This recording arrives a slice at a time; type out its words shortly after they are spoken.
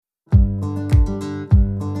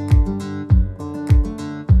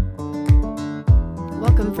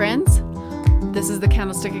This is the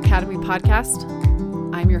Candlestick Academy podcast.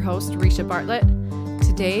 I'm your host, Risha Bartlett.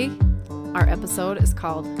 Today, our episode is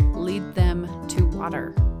called Lead Them to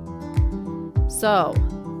Water. So,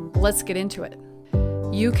 let's get into it.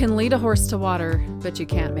 You can lead a horse to water, but you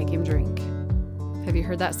can't make him drink. Have you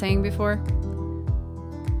heard that saying before?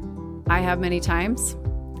 I have many times,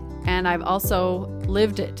 and I've also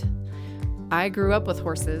lived it. I grew up with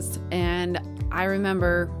horses, and I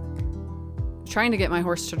remember trying to get my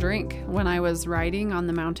horse to drink. When I was riding on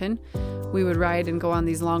the mountain, we would ride and go on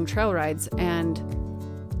these long trail rides, and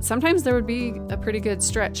sometimes there would be a pretty good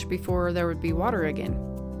stretch before there would be water again.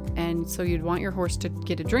 And so you'd want your horse to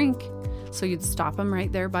get a drink, so you'd stop them right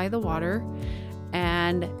there by the water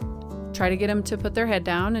and try to get them to put their head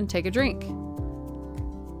down and take a drink.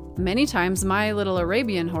 Many times my little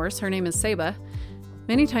Arabian horse, her name is Saba,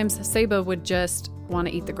 many times Saba would just want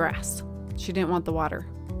to eat the grass. She didn't want the water.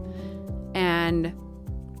 And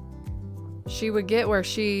she would get where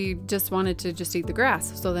she just wanted to just eat the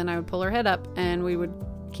grass. So then I would pull her head up and we would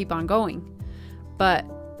keep on going. But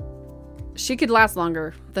she could last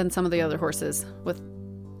longer than some of the other horses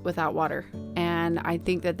without water. And I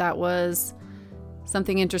think that was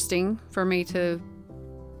something interesting for me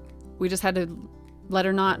we just had to let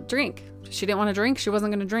her not drink. She didn't want to drink. She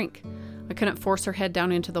wasn't going to drink. I couldn't force her head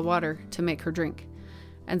down into the water to make her drink.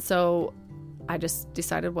 And so I just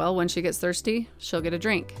decided, well, when she gets thirsty, she'll get a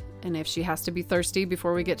drink. And if she has to be thirsty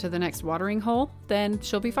before we get to the next watering hole, then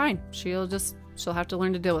she'll be fine. She'll have to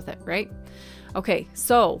learn to deal with it, right? Okay,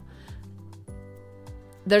 so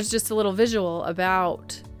there's just a little visual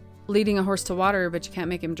about leading a horse to water, but you can't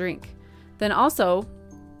make him drink. Then also,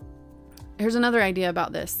 here's another idea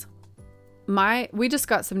about this. We just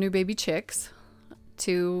got some new baby chicks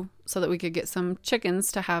so that we could get some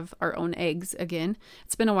chickens to have our own eggs again.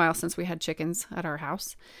 It's been a while since we had chickens at our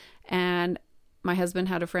house. And my husband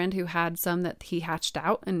had a friend who had some that he hatched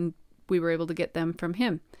out, and we were able to get them from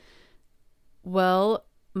him. Well,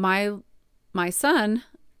 my son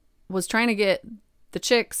was trying to get the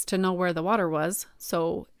chicks to know where the water was.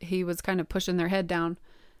 So he was kind of pushing their head down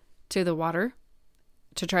to the water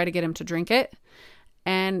to try to get them to drink it.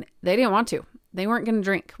 And they didn't want to. They weren't going to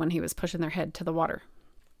drink when he was pushing their head to the water.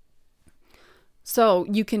 So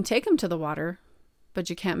you can take them to the water, but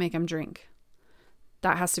you can't make them drink.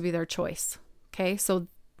 That has to be their choice. Okay, so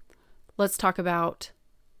let's talk about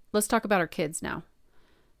our kids now.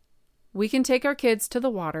 We can take our kids to the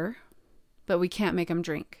water, but we can't make them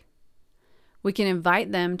drink. We can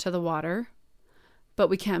invite them to the water, but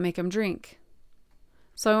we can't make them drink.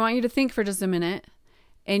 So I want you to think for just a minute.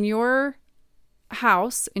 In your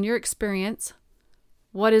house, in your experience,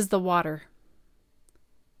 what is the water?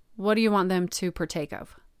 What do you want them to partake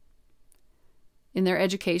of? In their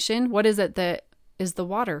education, what is it that is the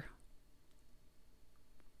water?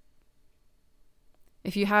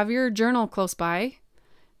 If you have your journal close by,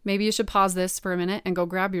 maybe you should pause this for a minute and go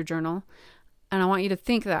grab your journal. And I want you to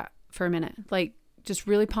think that for a minute. Like, just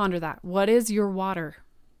really ponder that. What is your water?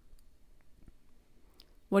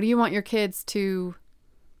 What do you want your kids to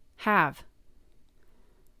have?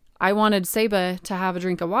 I wanted Saba to have a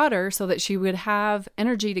drink of water so that she would have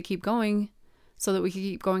energy to keep going, so that we could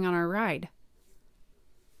keep going on our ride.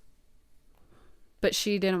 But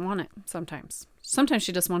she didn't want it sometimes. Sometimes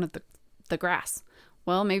she just wanted the grass.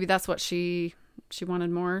 Well, maybe that's what she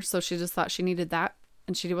wanted more, so she just thought she needed that,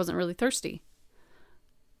 and she wasn't really thirsty.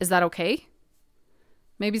 Is that okay?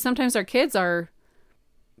 Maybe sometimes our kids are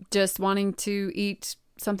just wanting to eat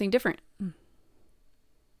something different.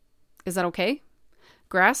 Is that okay?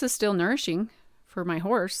 Grass is still nourishing for my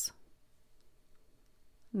horse,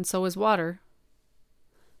 and so is water.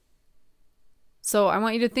 So I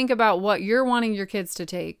want you to think about what you're wanting your kids to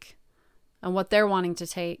take and what they're wanting to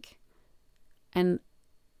take. And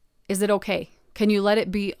is it okay? Can you let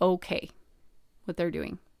it be okay what they're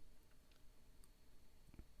doing?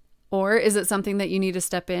 Or is it something that you need to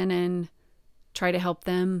step in and try to help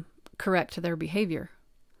them correct their behavior?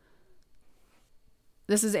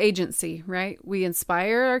 This is agency, right? We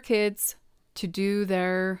inspire our kids to do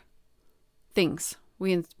their things.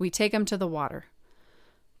 We take them to the water.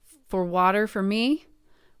 For me,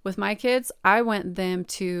 with my kids, I want them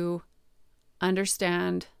to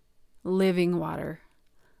understand living water.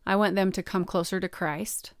 I want them to come closer to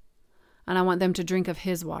Christ, and I want them to drink of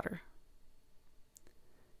His water.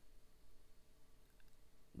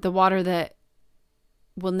 The water that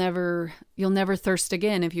you'll never thirst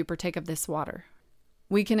again if you partake of this water.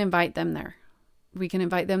 We can invite them there. We can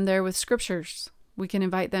invite them there with scriptures. We can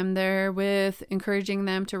invite them there with encouraging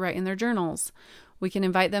them to write in their journals. We can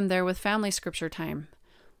invite them there with family scripture time.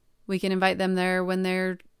 We can invite them there when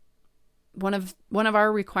they're one of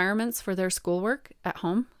our requirements for their schoolwork at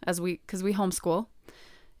home, because we homeschool.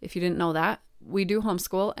 If you didn't know that, we do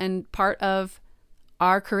homeschool, and part of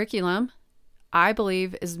our curriculum, I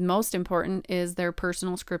believe, is most important is their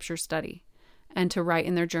personal scripture study, and to write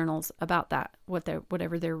in their journals about that,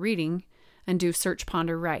 whatever they're reading, and do search,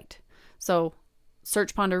 ponder, write. So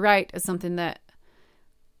search, ponder, write is something that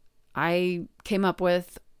I came up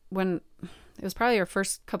with when it was probably our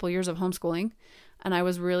first couple years of homeschooling, and I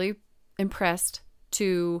was really impressed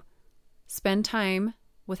to spend time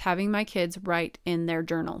with having my kids write in their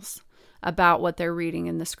journals about what they're reading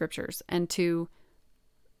in the scriptures, and to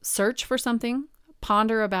search for something,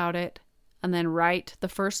 ponder about it, and then write the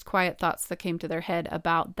first quiet thoughts that came to their head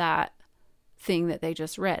about that thing that they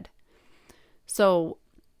just read. So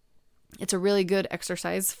it's a really good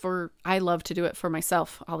exercise I love to do it for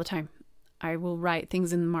myself all the time. I will write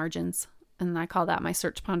things in the margins, and I call that my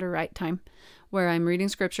search, ponder, write time, where I'm reading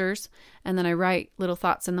scriptures, and then I write little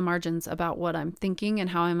thoughts in the margins about what I'm thinking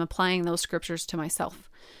and how I'm applying those scriptures to myself.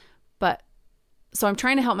 So I'm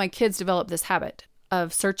trying to help my kids develop this habit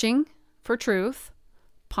of searching for truth,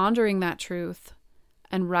 pondering that truth,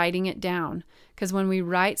 and writing it down. Because when we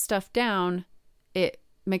write stuff down, it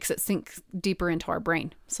makes it sink deeper into our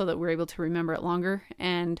brain so that we're able to remember it longer,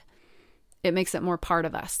 and it makes it more part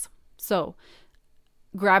of us. So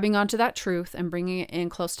grabbing onto that truth and bringing it in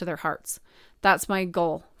close to their hearts. That's my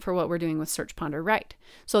goal for what we're doing with Search, Ponder, Write.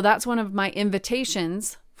 So that's one of my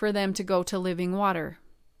invitations for them to go to Living Water.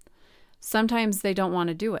 Sometimes they don't want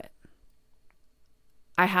to do it.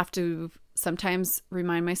 I have to sometimes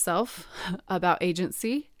remind myself about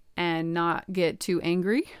agency and not get too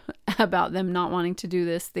angry about them not wanting to do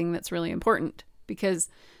this thing that's really important. Because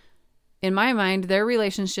in my mind, their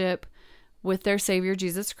relationship with their Savior,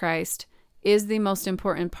 Jesus Christ, is the most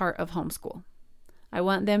important part of homeschool. I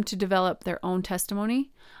want them to develop their own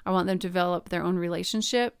testimony. I want them to develop their own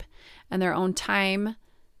relationship and their own time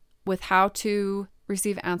with how to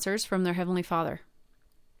receive answers from their Heavenly Father,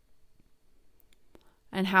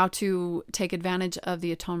 and how to take advantage of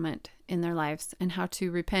the atonement in their lives, and how to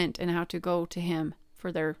repent, and how to go to Him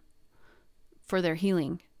for their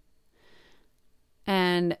healing.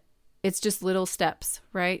 And it's just little steps,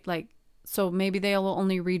 right? So maybe they'll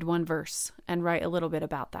only read one verse and write a little bit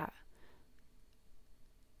about that.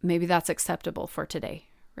 Maybe that's acceptable for today,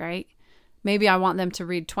 right? Maybe I want them to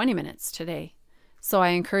read 20 minutes today. So I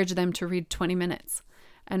encourage them to read 20 minutes.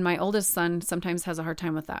 And my oldest son sometimes has a hard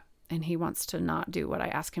time with that, and he wants to not do what I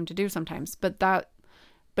ask him to do sometimes. But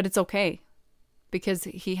it's okay, because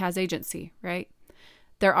he has agency, right?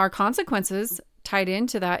 There are consequences tied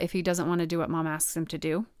into that if he doesn't want to do what mom asks him to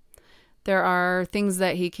do. There are things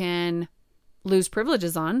that he can lose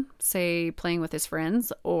privileges on, say playing with his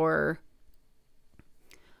friends, or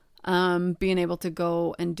being able to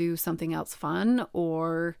go and do something else fun,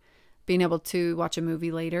 or being able to watch a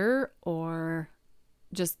movie later, or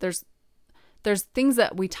just there's things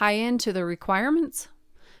that we tie into the requirements,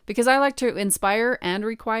 because I like to inspire and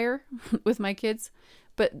require with my kids,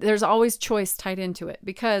 but there's always choice tied into it,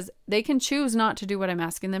 because they can choose not to do what I'm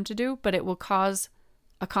asking them to do, but it will cause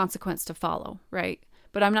a consequence to follow, right?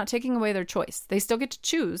 But I'm not taking away their choice. They still get to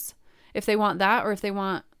choose if they want that, or if they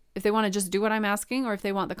want to just do what I'm asking, or if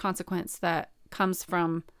they want the consequence that comes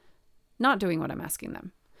from not doing what I'm asking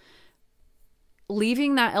them.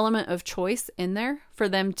 Leaving that element of choice in there for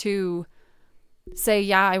them to say,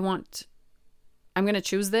 yeah, I'm going to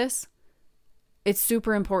choose this. It's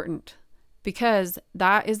super important, because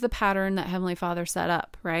that is the pattern that Heavenly Father set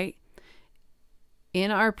up, right?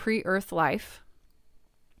 In our pre-earth life,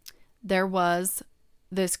 there was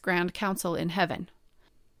this grand council in heaven.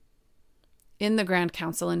 In the grand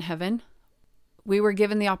council in heaven, we were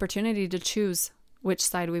given the opportunity to choose which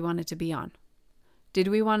side we wanted to be on. Did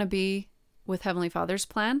we want to be with Heavenly Father's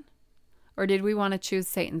plan, or did we want to choose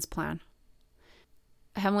Satan's plan?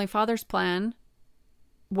 Heavenly Father's plan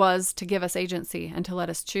was to give us agency and to let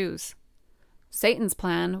us choose. Satan's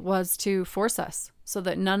plan was to force us so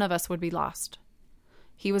that none of us would be lost.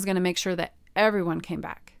 He was going to make sure that everyone came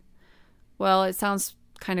back. Well, it sounds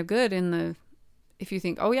kind of good if you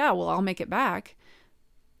think, oh yeah, well, I'll make it back.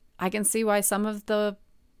 I can see why some of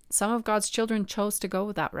God's children chose to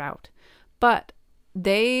go that route, but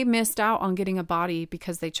they missed out on getting a body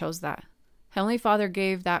because they chose that. Heavenly Father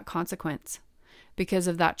gave that consequence because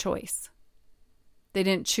of that choice. They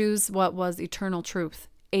didn't choose what was eternal truth.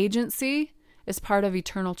 Agency is part of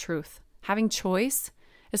eternal truth. Having choice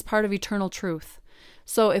is part of eternal truth.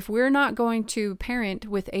 So if we're not going to parent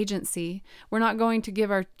with agency, we're not going to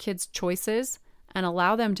give our kids choices and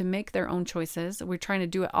allow them to make their own choices. We're trying to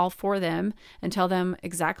do it all for them and tell them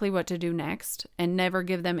exactly what to do next, and never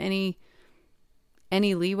give them any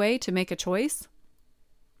any leeway to make a choice,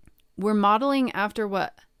 we're modeling after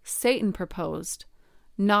what Satan proposed,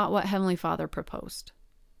 not what Heavenly Father proposed.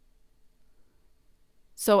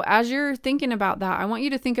 So as you're thinking about that, I want you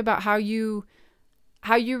to think about how you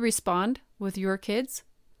respond with your kids.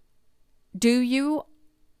 Do you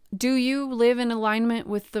live in alignment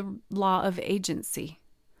with the law of agency,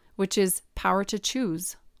 which is power to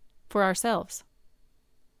choose for ourselves?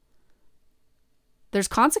 There's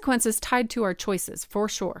consequences tied to our choices, for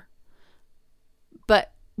sure.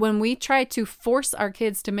 But when we try to force our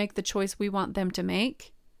kids to make the choice we want them to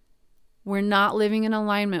make, we're not living in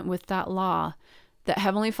alignment with that law that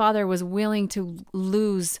Heavenly Father was willing to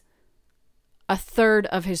lose a third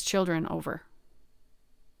of his children over,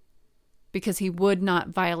 because he would not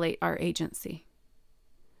violate our agency.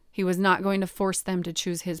 He was not going to force them to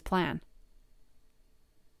choose his plan.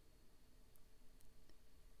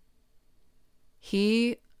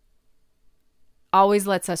 He always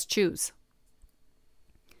lets us choose.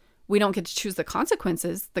 We don't get to choose the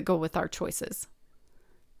consequences that go with our choices.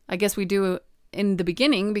 I guess we do in the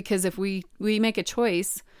beginning, because if we make a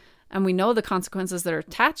choice and we know the consequences that are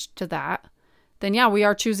attached to that, then yeah, we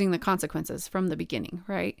are choosing the consequences from the beginning,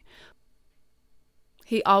 right?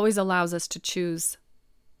 He always allows us to choose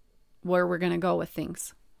where we're going to go with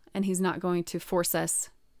things, and he's not going to force us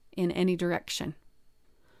in any direction.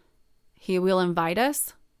 He will invite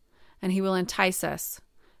us, and he will entice us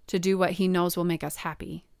to do what he knows will make us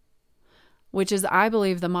happy, which is, I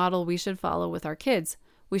believe, the model we should follow with our kids.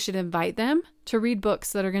 We should invite them to read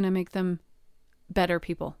books that are going to make them better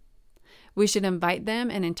people. We should invite them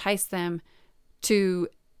and entice them to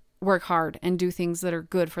work hard and do things that are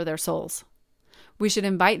good for their souls. We should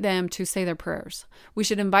invite them to say their prayers. We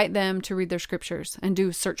should invite them to read their scriptures and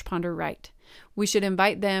do search, ponder, write. We should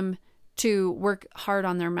invite them to work hard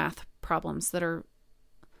on their math problems they're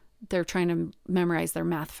trying to memorize their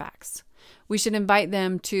math facts. We should invite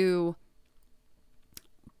them to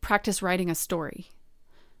practice writing a story.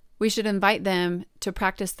 We should invite them to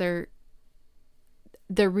practice their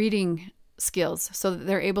reading skills so that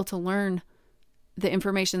they're able to learn the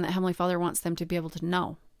information that Heavenly Father wants them to be able to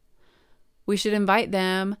know. We should invite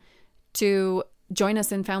them to join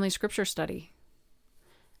us in family scripture study.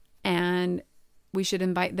 And we should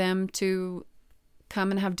invite them to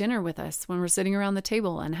come and have dinner with us when we're sitting around the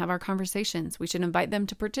table and have our conversations. We should invite them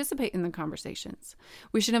to participate in the conversations.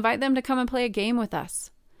 We should invite them to come and play a game with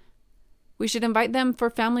us. We should invite them for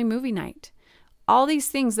family movie night. All these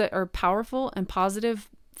things that are powerful and positive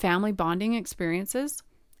family bonding experiences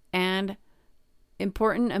and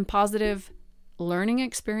important and positive learning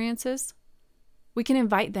experiences, we can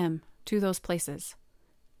invite them to those places.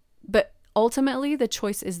 But ultimately, the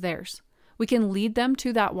choice is theirs. We can lead them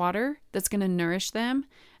to that water that's going to nourish them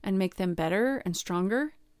and make them better and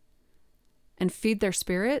stronger and feed their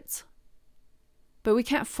spirits. But we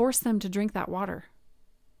can't force them to drink that water.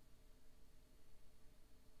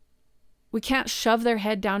 We can't shove their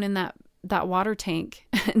head down in that water tank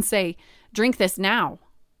and say, drink this now.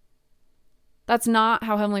 That's not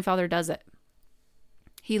how Heavenly Father does it.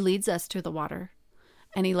 He leads us to the water,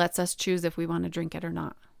 and he lets us choose if we want to drink it or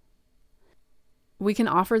not. We can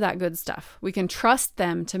offer that good stuff. We can trust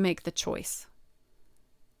them to make the choice.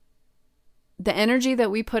 The energy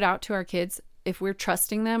that we put out to our kids, if we're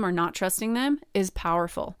trusting them or not trusting them, is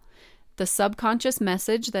powerful. The subconscious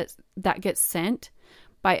message that gets sent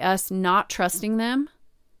by us not trusting them,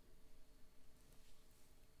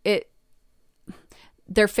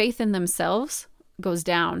 their faith in themselves goes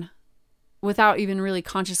down without even really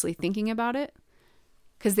consciously thinking about it,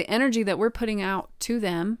 because the energy that we're putting out to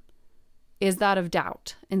them is that of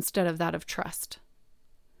doubt instead of that of trust.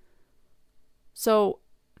 So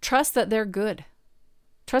trust that they're good.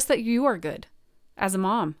 Trust that you are good as a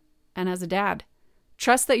mom and as a dad.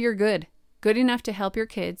 Trust that you're good enough to help your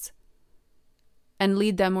kids and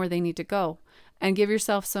lead them where they need to go. And give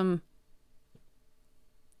yourself some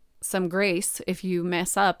grace if you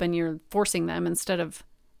mess up and you're forcing them instead of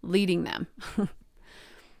leading them.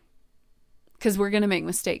 Because we're going to make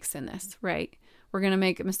mistakes in this, right? We're going to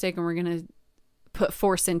make a mistake and we're going to put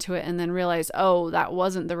force into it and then realize, oh, that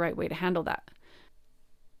wasn't the right way to handle that.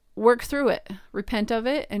 Work through it, repent of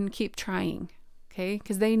it, and keep trying, okay?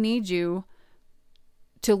 Because they need you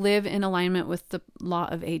to live in alignment with the law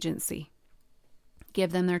of agency.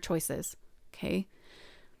 Give them their choices, okay?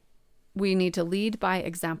 We need to lead by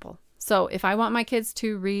example. So if I want my kids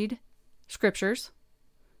to read scriptures,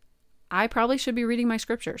 I probably should be reading my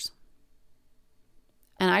scriptures.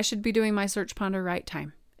 And I should be doing my search, ponder, write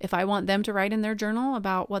time. If I want them to write in their journal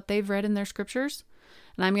about what they've read in their scriptures,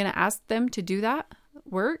 and I'm going to ask them to do that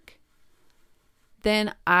work,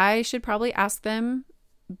 then I should probably ask them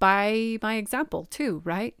by my example too,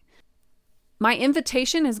 right? My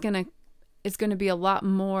invitation is going to be a lot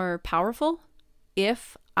more powerful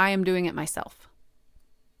if I am doing it myself.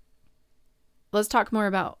 Let's talk more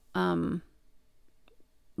about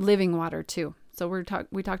living water too. So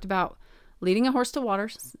we talked about leading a horse to water,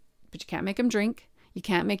 but you can't make them drink. You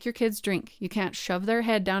can't make your kids drink. You can't shove their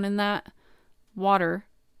head down in that water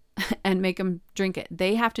and make them drink it.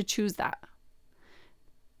 They have to choose that.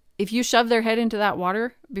 If you shove their head into that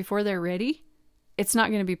water before they're ready, it's not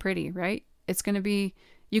going to be pretty, right? It's going to be,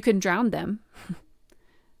 you can drown them.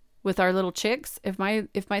 With our little chicks, if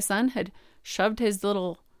my son had shoved his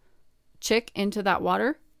little chick into that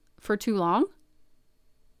water for too long,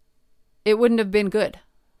 it wouldn't have been good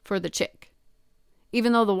for the chick,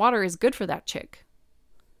 even though the water is good for that chick.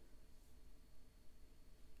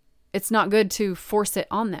 It's not good to force it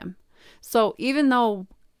on them. So even though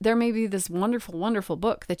there may be this wonderful, wonderful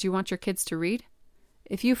book that you want your kids to read,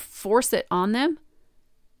 if you force it on them,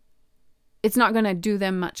 it's not going to do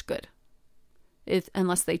them much good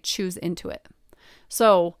unless they choose into it.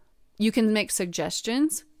 So you can make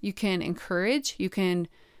suggestions, you can encourage, you can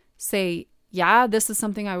say, yeah, this is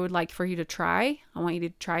something I would like for you to try. I want you to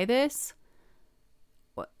try this.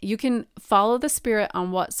 You can follow the Spirit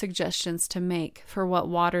on what suggestions to make for what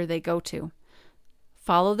water they go to.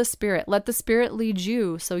 Follow the Spirit. Let the Spirit lead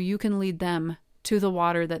you so you can lead them to the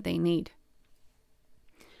water that they need.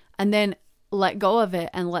 And then let go of it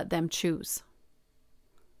and let them choose.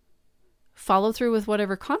 Follow through with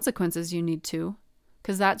whatever consequences you need to,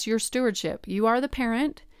 because that's your stewardship. You are the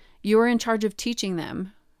parent. You are in charge of teaching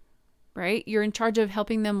them, right? You're in charge of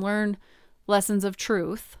helping them learn lessons of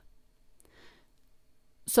truth.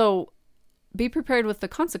 So be prepared with the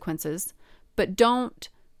consequences, but don't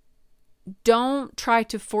try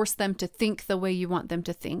to force them to think the way you want them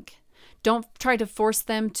to think. Don't try to force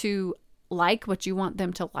them to like what you want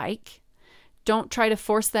them to like. Don't try to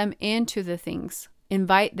force them into the things.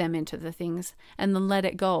 Invite them into the things and then let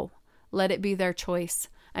it go. Let it be their choice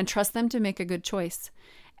and trust them to make a good choice.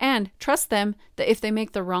 And trust them that if they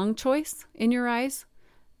make the wrong choice in your eyes,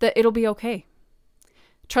 that it'll be okay.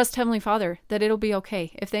 Trust Heavenly Father that it'll be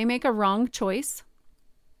okay. If they make a wrong choice,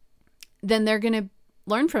 then they're going to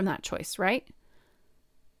learn from that choice, right?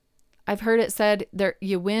 I've heard it said,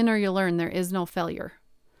 you win or you learn. There is no failure.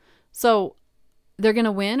 So they're going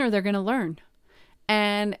to win or they're going to learn.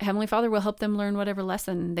 And Heavenly Father will help them learn whatever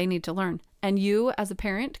lesson they need to learn. And you as a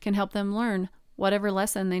parent can help them learn whatever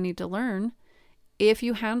lesson they need to learn if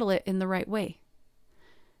you handle it in the right way.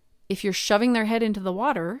 If you're shoving their head into the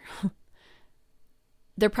water,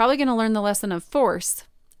 they're probably going to learn the lesson of force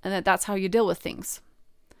and that's how you deal with things,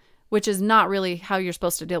 which is not really how you're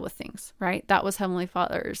supposed to deal with things, right? That was Heavenly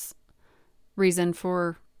Father's reason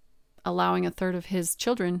for allowing a third of his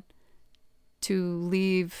children to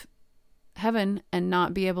leave heaven and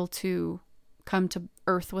not be able to come to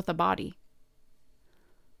earth with a body.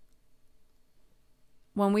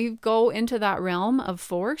 When we go into that realm of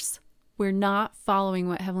force, we're not following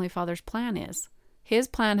what Heavenly Father's plan is. His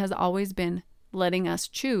plan has always been letting us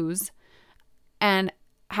choose and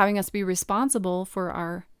having us be responsible for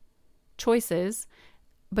our choices,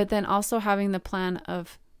 but then also having the plan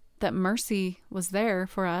of that mercy was there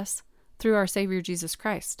for us through our Savior Jesus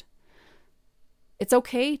Christ. It's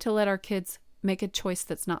okay to let our kids make a choice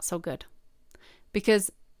that's not so good.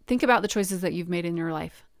 Because think about the choices that you've made in your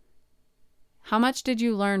life. How much did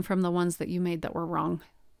you learn from the ones that you made that were wrong?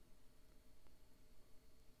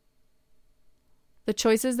 The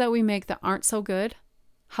choices that we make that aren't so good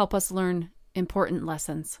help us learn important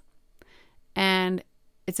lessons. And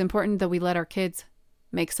it's important that we let our kids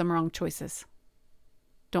make some wrong choices.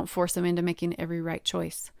 Don't force them into making every right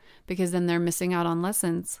choice, because then they're missing out on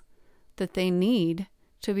lessons that they need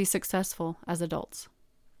to be successful as adults.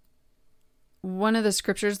 One of the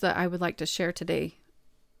scriptures that I would like to share today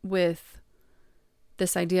with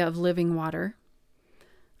this idea of living water,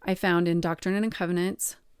 I found in Doctrine and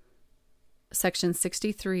Covenants, section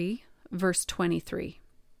 63, verse 23.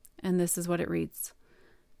 And this is what it reads.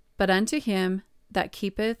 But unto him that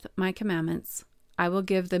keepeth my commandments, I will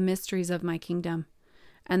give the mysteries of my kingdom,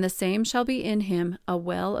 and the same shall be in him a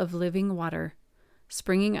well of living water,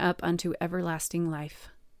 springing up unto everlasting life.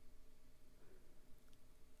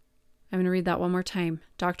 I'm going to read that one more time.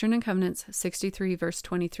 Doctrine and Covenants 63, verse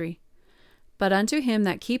 23. But unto him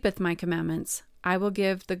that keepeth my commandments, I will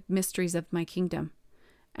give the mysteries of my kingdom,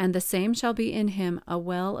 and the same shall be in him a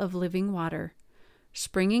well of living water,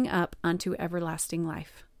 springing up unto everlasting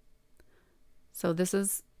life. So this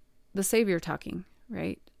is the Savior talking,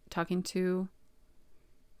 right? Talking to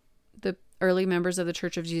early members of the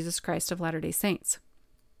Church of Jesus Christ of Latter-day Saints.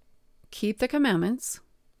 Keep the commandments,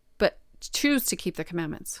 but choose to keep the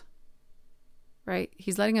commandments, right?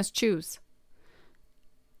 He's letting us choose.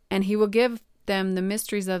 And he will give them the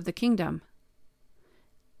mysteries of the kingdom.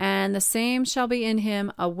 And the same shall be in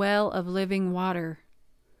him a well of living water,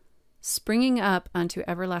 springing up unto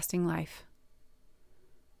everlasting life.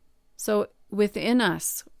 So within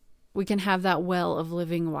us, we can have that well of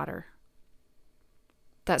living water.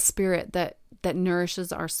 That spirit that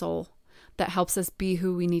nourishes our soul, that helps us be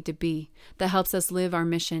who we need to be, that helps us live our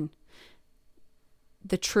mission.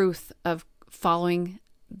 The truth of following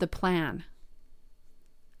the plan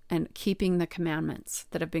and keeping the commandments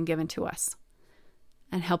that have been given to us,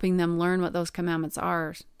 and helping them learn what those commandments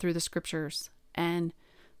are through the scriptures and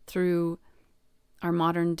through our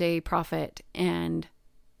modern day prophet. And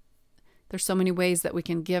there's so many ways that we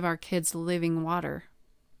can give our kids living water,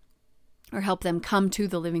 or help them come to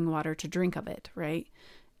the living water to drink of it, right?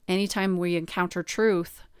 Anytime we encounter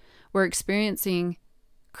truth, we're experiencing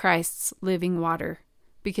Christ's living water,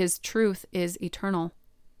 because truth is eternal,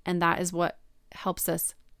 and that is what helps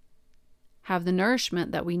us have the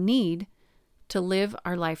nourishment that we need to live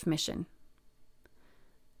our life mission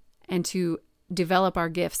and to develop our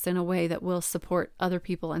gifts in a way that will support other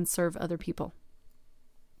people and serve other people.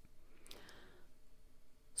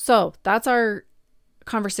 So that's our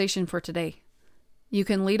conversation for today. You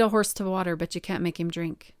can lead a horse to water, but you can't make him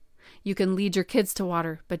drink. You can lead your kids to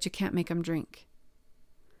water, but you can't make them drink.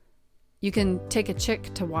 You can take a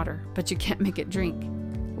chick to water, but you can't make it drink.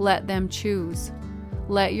 Let them choose.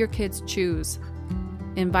 Let your kids choose.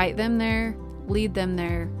 Invite them there, lead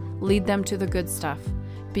them to the good stuff.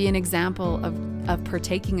 Be an example of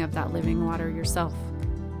partaking of that living water yourself.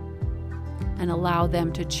 And allow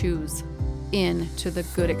them to choose into the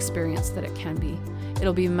good experience that it can be.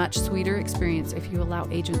 It'll be a much sweeter experience if you allow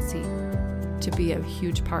agency to be a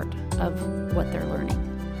huge part of what they're learning.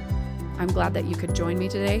 I'm glad that you could join me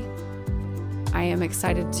today. I am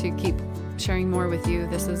excited to keep sharing more with you.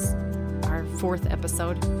 This is our 4th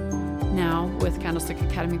episode now with Candlestick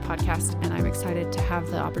Academy podcast, and I'm excited to have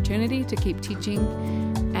the opportunity to keep teaching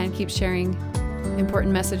and keep sharing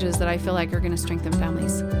important messages that I feel like are going to strengthen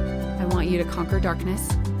families. I want you to conquer darkness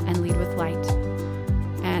and lead with light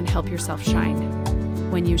and help yourself shine.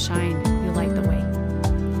 When you shine, you light the way.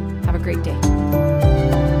 Have a great day.